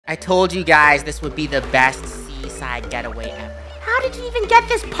I told you guys this would be the best seaside getaway ever. How did you even get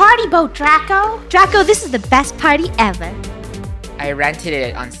this party boat, Draco? Draco, this is the best party ever. I rented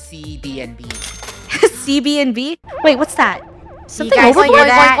it on CB&B. CB&B? Wait, what's that? Something guys overboard? hear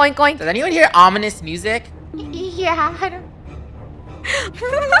that? Going. Does anyone hear ominous music? Yeah, I don't...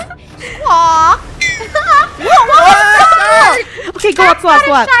 Okay, go up. A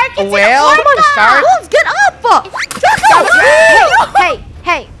whale? A shark? Wolves, get up!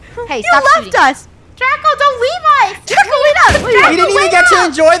 Hey, You stop left shooting. us! Draco, don't leave us! Draco, wait up! We didn't even get to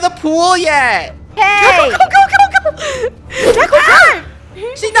enjoy the pool yet. Hey! Go! Draco, run!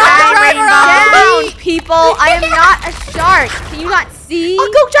 She knocked the driver Down, off. people! I am not a shark. Can you not see?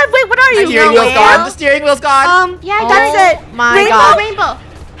 Oh, go, John, wait, what are The you? steering wheel's gone. The steering wheel's gone. Yeah, Oh that's it. my Rainbow, God. rainbow.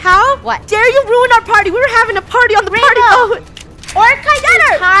 How? What? Dare you ruin our party? We were having a party on the party boat. Orca, you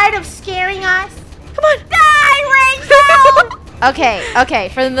tired of scaring us? Come on. Die, Rainbow! Okay.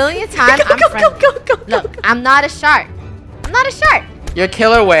 For the millionth time, I'm friendly. Go. Look, I'm not a shark. You're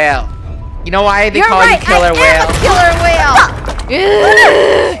killer whale. You know why they You're call right, you killer I whale? am a killer whale.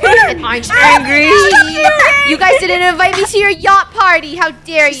 And I'm angry. You guys didn't invite me to your yacht party. How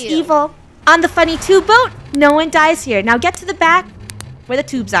dare you? Evil. On the funny tube boat, no one dies here. Now get to the back where the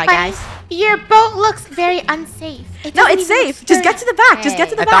tubes are, guys. Your boat looks very unsafe. No, it's safe. Just get to the back. Just get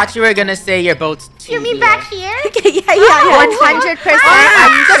to the I back. thought you were gonna say your boat's too You mean low. back here? Okay, yeah. 100%.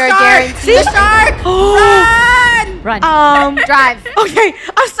 Are you sure, guaranteed? The shark! Run. Drive. Okay,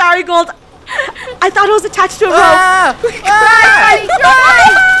 I'm sorry, Gold. I thought it was attached to a rope. Drive!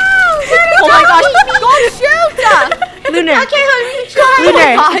 Oh my gosh. Don't shoot. Lunar. Okay, honey,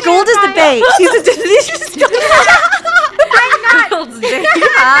 Lunar. try. Gold is the bait. She's I'm not. Gold's bait.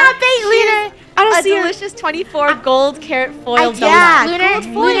 I'm not bait, Lunar. I don't A see her. delicious 24 gold carrot foil donut. Yeah, Gold Lunar,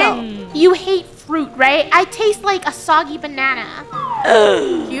 foil. Lunar, you hate fruit, right? I taste like a soggy banana.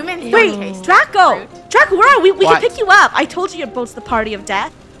 Humans don't Wait, taste Draco. Draco, where are we? We What? can pick you up. I told you your boat's the party of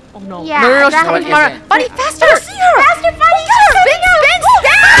death. Oh no. Yeah, No, Draco, it tomorrow. isn't. Buddy, faster. I see her. Faster, buddy. Spin.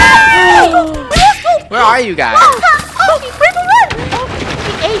 Where are you guys? He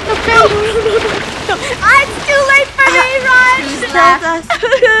ate the bait. It's too late for me, Run.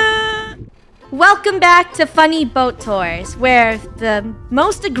 Welcome back to Funny Boat Tours, where the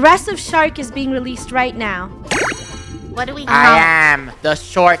most aggressive shark is being released right now. What do we I call? am the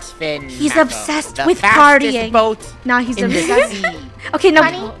short fin. He's tackle, obsessed the with fastest partying. boat Now he's in the obsessed. sea. Okay, no.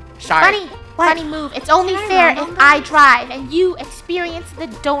 Funny, Shark. funny, funny move. It's only fair if I drive and you experience the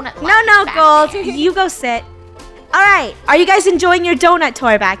donut life. No, back Gold. there. You go sit. All right. Are you guys enjoying your donut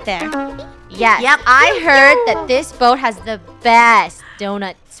tour back there? Yes. Yep. I heard that this boat has the best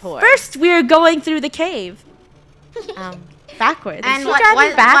donut tour. First, we're going through the cave. Backwards. And Is she why driving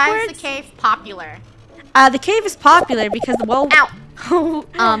is backwards? the cave popular? The cave is popular because are the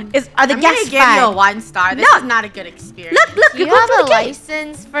I'm guests gonna give you a fine? 1 star. This No. is not a good experience. Look, Do you're you going have through a the cave.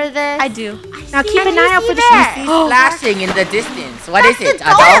 license for this? I do. Now see keep it. an eye out for the there. She's shark. flashing in the distance. What is it? A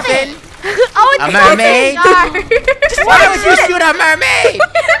dolphin. dolphin? Oh, it's A mermaid? Why would you shoot a mermaid?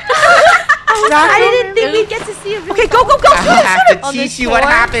 I didn't think we'd get to see it. Okay, go. I have to On the teach you what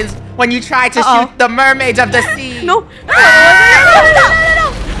shore? happens when you try to Uh-oh. shoot the mermaids of the sea. No.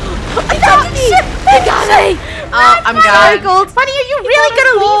 I'm Sorry, gone. Gold. Funny, are you really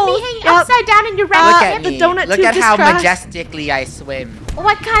gonna leave me hanging Yep. upside down in your Look rabbit at cave? me. the donut Look tube at just how crashed. majestically I swim.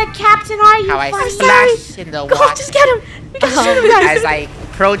 What kind of captain are you? How I Funny? splash in the Gold, water just get him. We can shoot him, guys. as I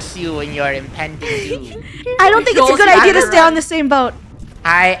approach you in your impending doom. I don't think it's a Gold's good idea to gotta stay on the same boat.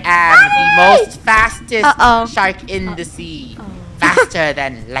 I am the most fastest Uh-oh. shark in the sea. Faster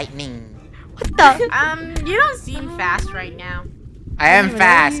than lightning. What the? You don't seem fast right now. I am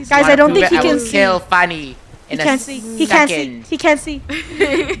fast. Guys, Wanna I don't prove think it? he I can will see. kill Funny He in a can't see. He can't see. second. He can't see.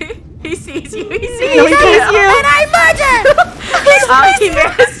 He sees you. He sees No, he you. sees you. And I murder. He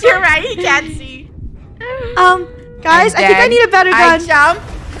missed. You're right. He can't see. Guys, And I think I then need a better I gun. jump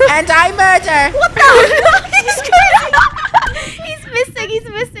and I murder. What the? He's missing. He's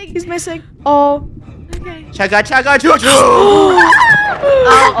missing. He's missing. Oh. Chugga chugga choo choo.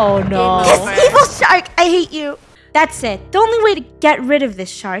 Oh no. This evil shark. I hate you. That's it. The only way to get rid of this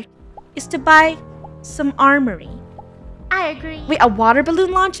shark is to buy some armory. I agree. Wait, a water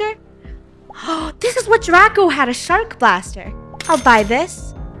balloon launcher? Oh, this is what Draco had, a shark blaster. I'll buy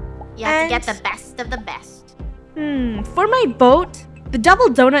this. You have to get And- the best of the best. For my boat, the double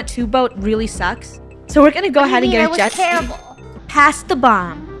donut tube boat really sucks. So we're gonna go ahead and it get a was jet ski. terrible. Pass the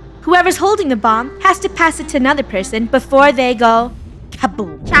bomb. Whoever's holding the bomb has to pass it to another person before they go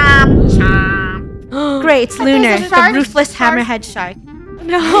kaboom. Chomp, chomp. Great, it's But there's Lunar, a the shark- ruthless shark- hammerhead shark.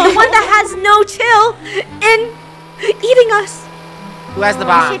 No, the one that has no chill in eating us. Who has the You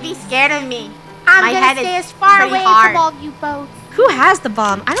bomb? should be scared of me. My I'm head gonna stay is as far pretty away hard. from all you boats. Who has the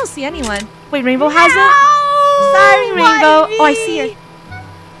bomb? I don't see anyone. Wait, Rainbow has it? Sorry, Rainbow. Oh, I see her.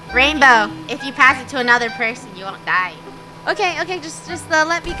 Rainbow, if you pass it to another person, you won't die. Okay, just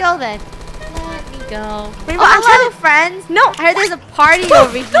let me go then. Let me go. Rainbow, Oh, I'm hello, trying friends. No. I heard there's a party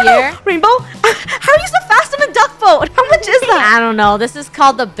over here. No. Rainbow, how are you so fast on a duck boat? How much is that? I don't know. This is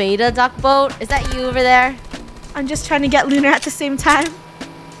called the beta duck boat. Is that you over there? I'm just trying to get Lunar at the same time.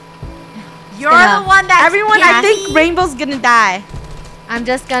 You're Yeah. the one that. Everyone, I think Rainbow's gonna die. I'm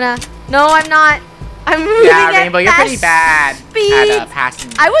just gonna... No, I'm not. I'm moving Yeah, at Rainbow, you're pretty bad speed. at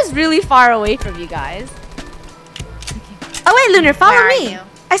passing. I was really far away from you guys. Oh wait, Lunar, follow Where are me. you?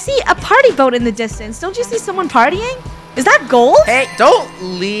 I see a party boat in the distance. Don't you see someone partying? Is that gold? Hey, don't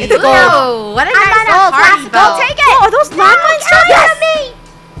leave. Ooh, what a nice on a little party fast boat. boat. Take it. Oh, are those landmines? Yes. Me.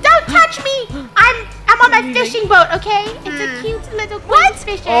 Don't touch me. I'm on my fishing boat, okay? It's a cute little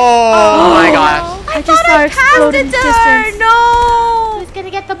fishing. Oh my gosh. I just saw her explode in the distance. No! Who's gonna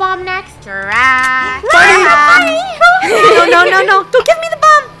get the bomb next? Giraffe. No. Don't give me the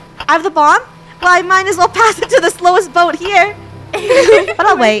bomb. I have the bomb? Well, I might as well pass it to the slowest boat here. But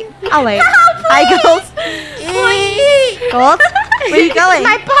I'll wait. Hi, Gold. Gold? Where are you going?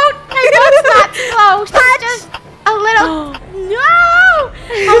 My boat's not slow. She's just a little... No!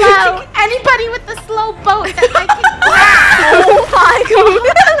 Hello? Anybody with a slow boat that I can... Oh my God.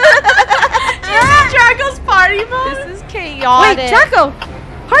 Draco's party boat? This is chaotic. Wait, Draco.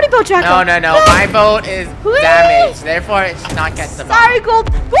 Party boat, Draco. No. My boat is damaged. Therefore, it should not get the bomb. Sorry, Gold.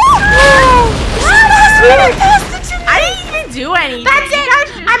 I didn't even do anything. That's it.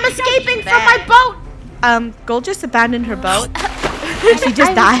 I'm escaping from my boat. Gold just abandoned her boat. And she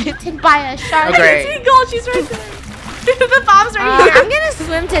just died. Eaten by a shark. Oh, great. Gold, she's right there. The bomb's right here. I'm gonna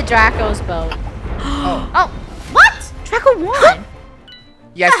swim to Draco's boat. Oh, what? Draco won.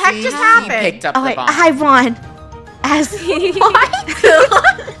 Yes, heck he just happened? picked up Oh the wait, bomb. I won. As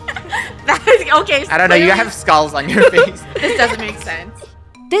That is okay. I don't know, you have skulls on your face. This doesn't make sense.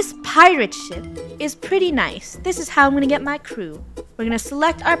 This pirate ship is pretty nice. This is how I'm gonna get my crew. We're gonna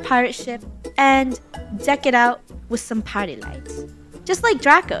select our pirate ship and deck it out with some party lights. Just like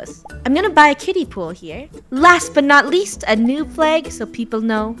Draco's. I'm gonna buy a kiddie pool here. Last but not least, a new flag so people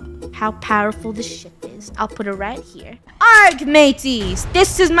know how powerful the ship is. I'll put it right here. Arg, mateys!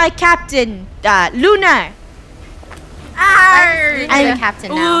 This is my captain, Lunar. I'm the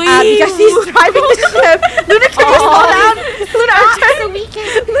captain now. Because he's driving the ship. Lunar, can you slow down? Lunar, I'm trying to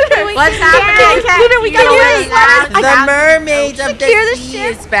Lunar, What's happening? Lunar, we You gotta know wait. what? The mermaids of the Secure the sea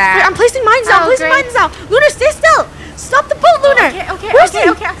ship. is back. I'm placing mines down. Lunar, stay still. Stop the boat, Lunar. Where's he?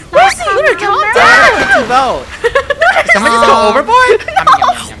 Where's he? Lunar, calm It's down. an empty boat. Did someone just go overboard?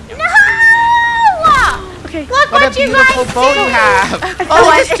 Yum. Okay. What a beautiful boat you have. Oh,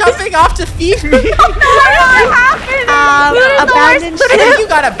 it's jumping off to feed me. Abandoned I think ship. you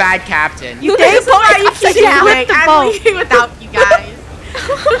got a bad captain. You think? Wait, I'm leaving without you guys.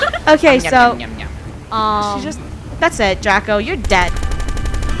 Okay, Yum, so yum, yum, yum. that's it, Draco. You're dead.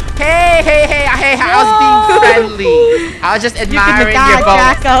 Hey, I was being friendly. I was just admiring die, your boat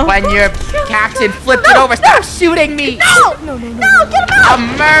Draco. when your captain flipped it over. Stop shooting me. No, get him out. A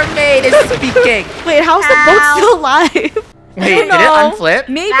mermaid is speaking. Wait, how's the boat still alive? Wait, did it unflip?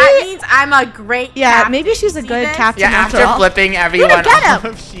 Maybe. That means I'm a great Yeah, captain. maybe she's a See good this? captain Yeah, after after all. flipping everyone Lunar, get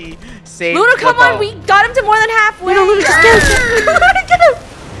him. off, she saved Lunar, the come boat. on. We got him to more than halfway. Lunar, just go. Lunar, get him.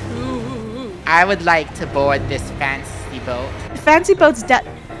 I would like to board this fancy boat. The fancy boat's dead.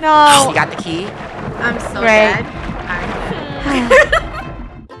 You No. got the key? I'm so Right. dead.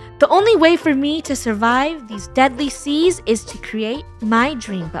 The only way for me to survive these deadly seas is to create my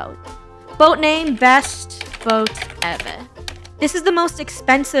dream boat. Boat name, best boat ever. This is the most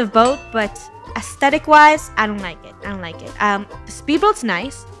expensive boat, but aesthetic-wise, I don't like it. The speedboat's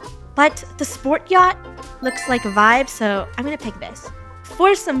nice, but the sport yacht looks like a vibe, so I'm gonna pick this.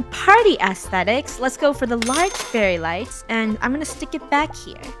 For some party aesthetics, let's go for the large fairy lights, and I'm gonna stick it back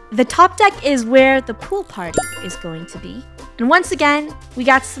here. The top deck is where the pool party is going to be. And once again, we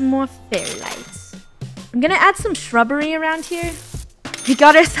got some more fairy lights. I'm gonna add some shrubbery around here. We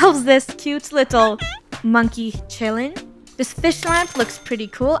got ourselves this cute little monkey chillin'. This fish lamp looks pretty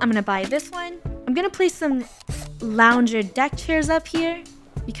cool. I'm gonna buy this one. I'm gonna place some lounger deck chairs up here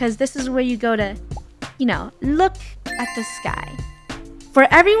because this is where you go to, look at the sky. For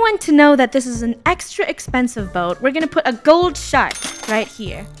everyone to know that this is an extra expensive boat, we're gonna put a gold shark right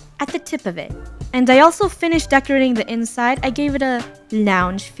here at the tip of it. And I also finished decorating the inside. I gave it a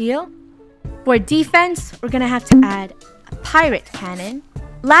lounge feel. For defense, we're gonna have to add a pirate cannon.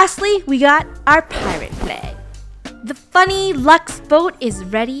 Lastly, we got our pirate flag. The funny Lux boat is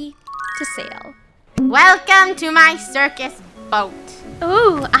ready to sail. Welcome to my circus boat.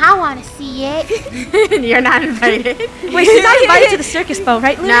 Ooh, I want to see it. You're not invited. Wait, she's not invited to the circus boat,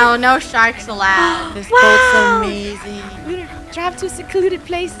 right, Lunar? No, no sharks allowed. This boat's amazing. Lunar, drive to a secluded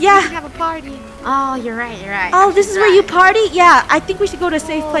place. Yeah. We can have a party. Oh, you're right, you're right. Oh, this is where you party? Yeah, I think we should go to a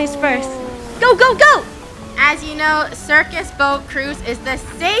safe place first. Go, go, go! As you know, Circus Boat Cruise is the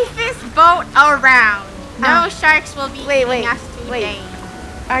safest boat around. No sharks will be eating us today.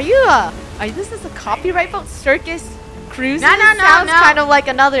 Are this is a copyright boat? Circus Cruise? No. Sounds kind of like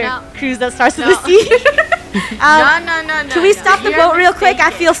another cruise that starts with a C. No. Can we stop the boat real quick?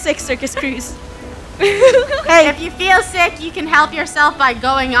 I feel sick, Circus Cruise. Hey. If you feel sick, you can help yourself by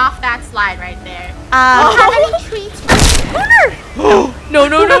going off that slide right there. Have any treats? Lunar! No.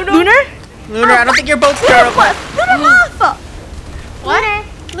 Lunar? Lunar, I don't think your boat's durable. Lunar, What?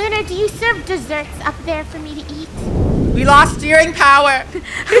 Lunar, do you serve desserts up there for me to eat? We lost steering power. Let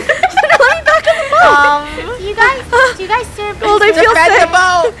me back on the boat. Do you guys serve Gold, I desserts? feel Defend sick. the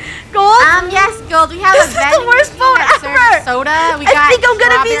boat. Gold? Yes, Gold. We have This a is the vending worst machine boat that ever. serves soda. We I got think I'm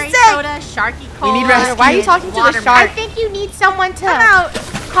gonna be strawberry sick. soda, Sharky Cola. need rescue. Why are you talking to the watermelon. shark? I think you need someone to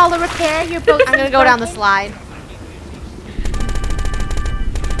call a repair. Your boat. I'm gonna go down the slide.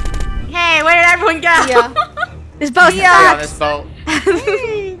 Hey, where did everyone go? Yeah. This boat's Stay on this boat.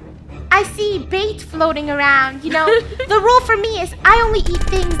 I see bait floating around. You know, the rule for me is I only eat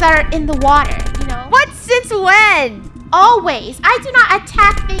things that are in the water. You know. What? Since when? Always. I do not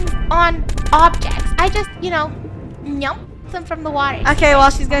attack things on objects. I just, nyump them from the water. Okay, well,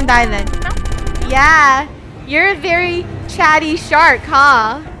 she's gonna die then. Yeah. You're a very chatty shark,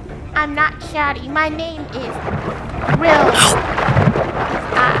 huh? I'm not chatty. My name is Krill.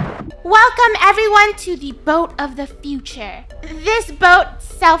 Welcome everyone to the boat of the future. This boat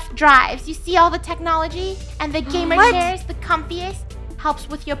self-drives. You see all the technology and the gamer chairs, the comfiest, helps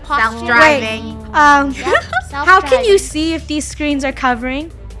with your posture. Self-driving. Yep, How can you self-driving. see if these screens are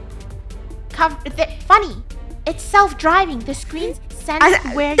covering? Funny. It's self-driving. The screens sense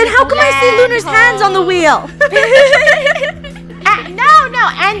where Then you're how come I see going. Lunar's hands on the wheel? No.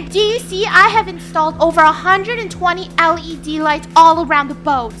 And do you see I have installed over 120 LED lights all around the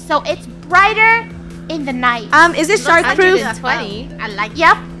boat. So it's brighter in the night. Is it shark proof? 120. I like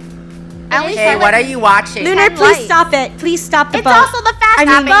Yep. Hey, what are you watching? Lunar, 10 please lights. stop it. Please stop the It's boat. also the fastest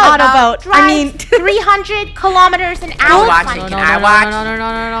I mean, boat. auto boat. I mean, Drives 300 kilometers an I'm hour. watching. Funny. Can I watch?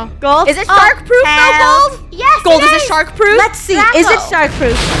 No. Gold? Is it shark proof though, hell. Gold? Yes, Gold, it is it shark proof? Let's see. Is it Draco. shark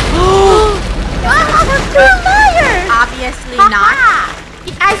proof? Obviously not.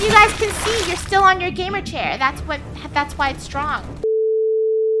 As you guys can see, you're still on your gamer chair. That's why it's strong.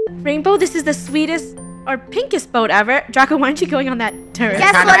 Rainbow, this is the sweetest or pinkest boat ever. Draco, why aren't you going on that turret?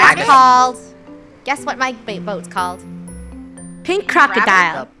 Guess trying what to it's hack it. called? Guess what my boat's called? Pink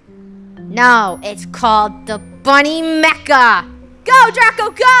crocodile. No, it's called the Bunny Mecca. Go, Draco,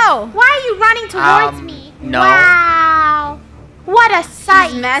 go! Why are you running towards me? no. Wow. What a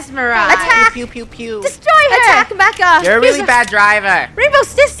sight. Mesmerized. Attack! Pew, pew, pew. Destroy her! Attack Mecca! You're a really bad driver. Rainbow,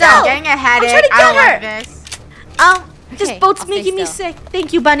 sit still. I'm getting a headache. trying to I don't get like this. This Okay, boat's I'll stay making me still. sick.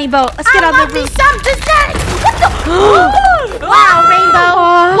 Thank you, Bunny Boat. Let's get I on love the me roof. some dessert. Wow,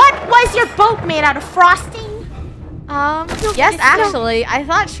 Rainbow. What was your boat made out of? Frosting? Yes, actually, I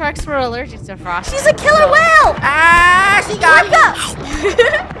thought sharks were allergic to frost. She's a killer whale. Ah, she got me.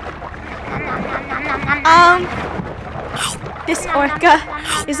 This orca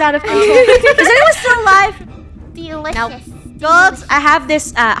is out of control. Is anyone still alive? Delicious. Golds, I have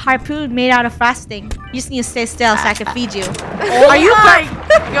this harpoon made out of frosting. You just need to stay still so I can feed you. Are you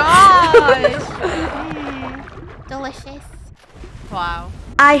Delicious. Wow.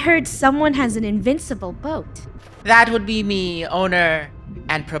 I heard someone has an invincible boat. That would be me, owner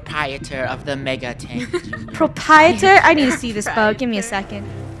and proprietor of the Mega Tank Junior. Proprietor? I need to see this boat. Give me a second.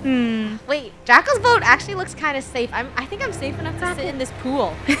 Wait, Draco's boat actually looks kind of safe. I think I'm safe enough to sit in this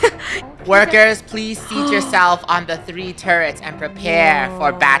pool. Workers, please seat yourself on the 3 turrets and prepare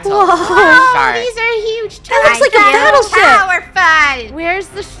for battle. Whoa. with Oh, sharks. these are huge. That looks like a battleship. Powerful. Where's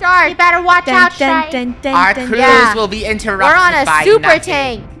the shark? You better watch out, Shark. Our cruise Yeah. will be interrupted We're on a by super nothing.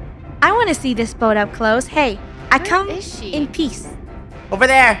 tank. I want to see this boat up close. Hey, I come is she? in peace. Over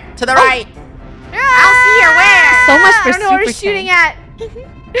there, to the right. I'll see her where. So much for I don't know what super we're shooting tank. at.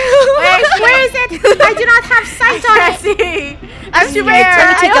 Where is it? I do not have sight on it. I'm Let me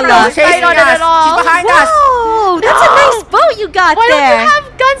scared. take I don't a know look. sight on it at all. She's behind us. Whoa, that's a nice boat you got Why there. don't you have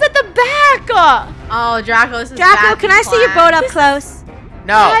guns at the back? Oh, Draco, this is Draco, bad can I see your plan. boat up close?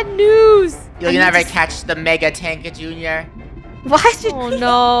 No, Bad news. you'll never catch the Mega Tank Junior. Why did Oh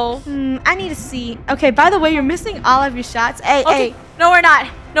no. I need to see. Okay, by the way, you're missing all of your shots. Hey, hey. No, we're not.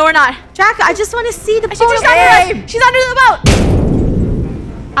 No, we're not. Draco, I just want to see the boat. She's under us. She's under the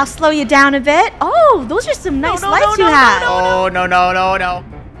boat. I'll slow you down a bit. Oh, those are some nice lights you have. Oh, no.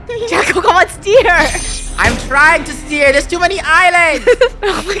 Draco, come on, steer. I'm trying to steer. There's too many islands.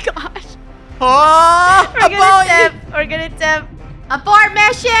 Oh my gosh. Oh, We're gonna tip. We're gonna tip. Abort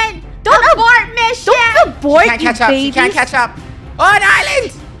mission! Don't abort mission! Don't abort, She can't you catch up. She babies. can't catch up. Oh, an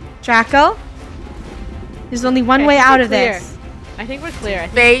island. Draco, there's only one way out of this. I think we're clear.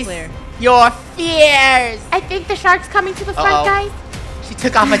 Face your fears. I think the shark's coming to the front, guys. She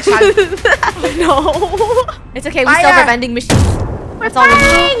took off a chunk. No. It's okay. We Fire. still have vending machines. That's all we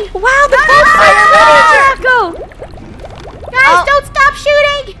need. Wow, the boat's so pretty, Draco. Guys, don't stop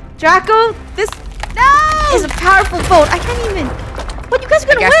shooting! Draco, this is a powerful boat. I can't even. What, you guys are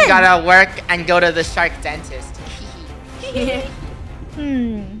I gonna guess win? you gotta work and go to the shark dentist.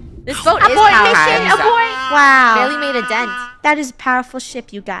 This boat is Abort powerful. mission! Hands up. Abort! Wow. Barely made a dent. That is a powerful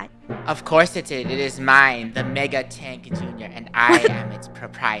ship you got. Of course it did. It is mine, the Mega Tank Junior, and I am its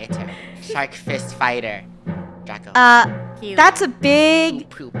proprietor, Shark Fist Fighter. Draco. Cute. That's a big,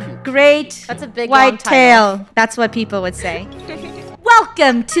 Poo, poo, poo. great That's a big long white tail. That's what people would say.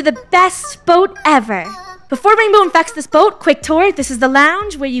 Welcome to the best boat ever. Before Rainbow infects this boat, quick tour. This is the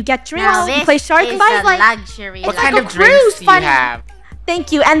lounge where you get drinks and play SharkBite. luxury. What It's kind like of a drinks cruise do you have?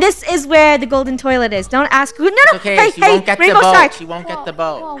 Thank you. And this is where the golden toilet is. Don't ask who. No, no. Okay, hey, she hey, won't get the Rainbow boat. Shark. She won't get the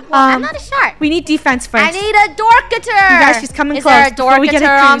boat. Whoa, I'm not a shark. We need defense first. I need a dorkator. You guys, she's coming Is close there a before we get a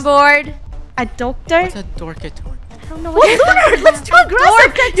dorkator on cruise. board? A doctor? What's a dorkator? I don't know what Lunar, let's too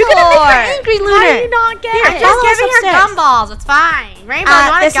aggressive. You're gonna make her angry, Lunar. How do you not get Here, it? follow us Giving her upstairs. gumballs. It's fine. Rainbow, you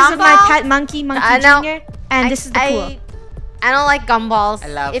want This a is gumball? my pet monkey, Monkey know. Junior. And this is the pool. I don't like gumballs. I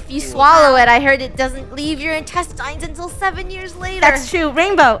love if you pool. swallow it, I heard it doesn't leave your intestines until 7 years later. That's true.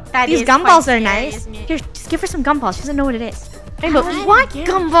 Rainbow, That these is gumballs quite are nice. scary, isn't it? Here, just give her some gumballs. She doesn't know what it is. Rainbow, I want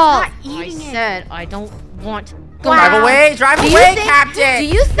gumballs. I eating it. said I don't want Drive gumballs. away, drive Do you away, think- Captain. Do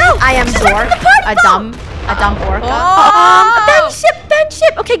you think I am a dumb orca? Ben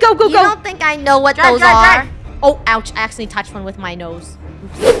ship. Okay, go. You don't think I know what those are? Oh, ouch! I accidentally touched one with my nose.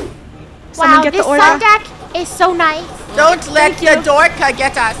 Someone Wow, get this the order. sun deck is so nice. Don't let the dorka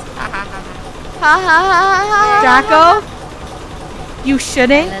get us. Draco, you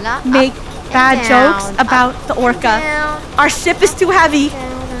shouldn't Up, make bad down, jokes about the orca. Down, Our ship is too heavy. down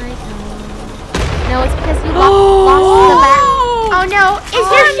I go. No, it's because you lost the back. Oh no, is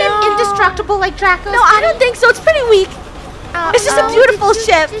your ship indestructible like Draco's? No, I don't think so. It's pretty weak. It's just a beautiful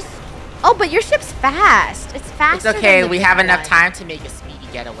ship. Oh, but your ship's fast. It's faster. It's okay, than the we big have enough one. time to make a speedy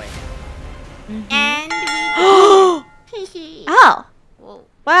getaway. And Oh, Whoa.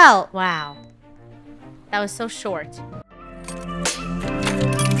 well. Wow. That was so short.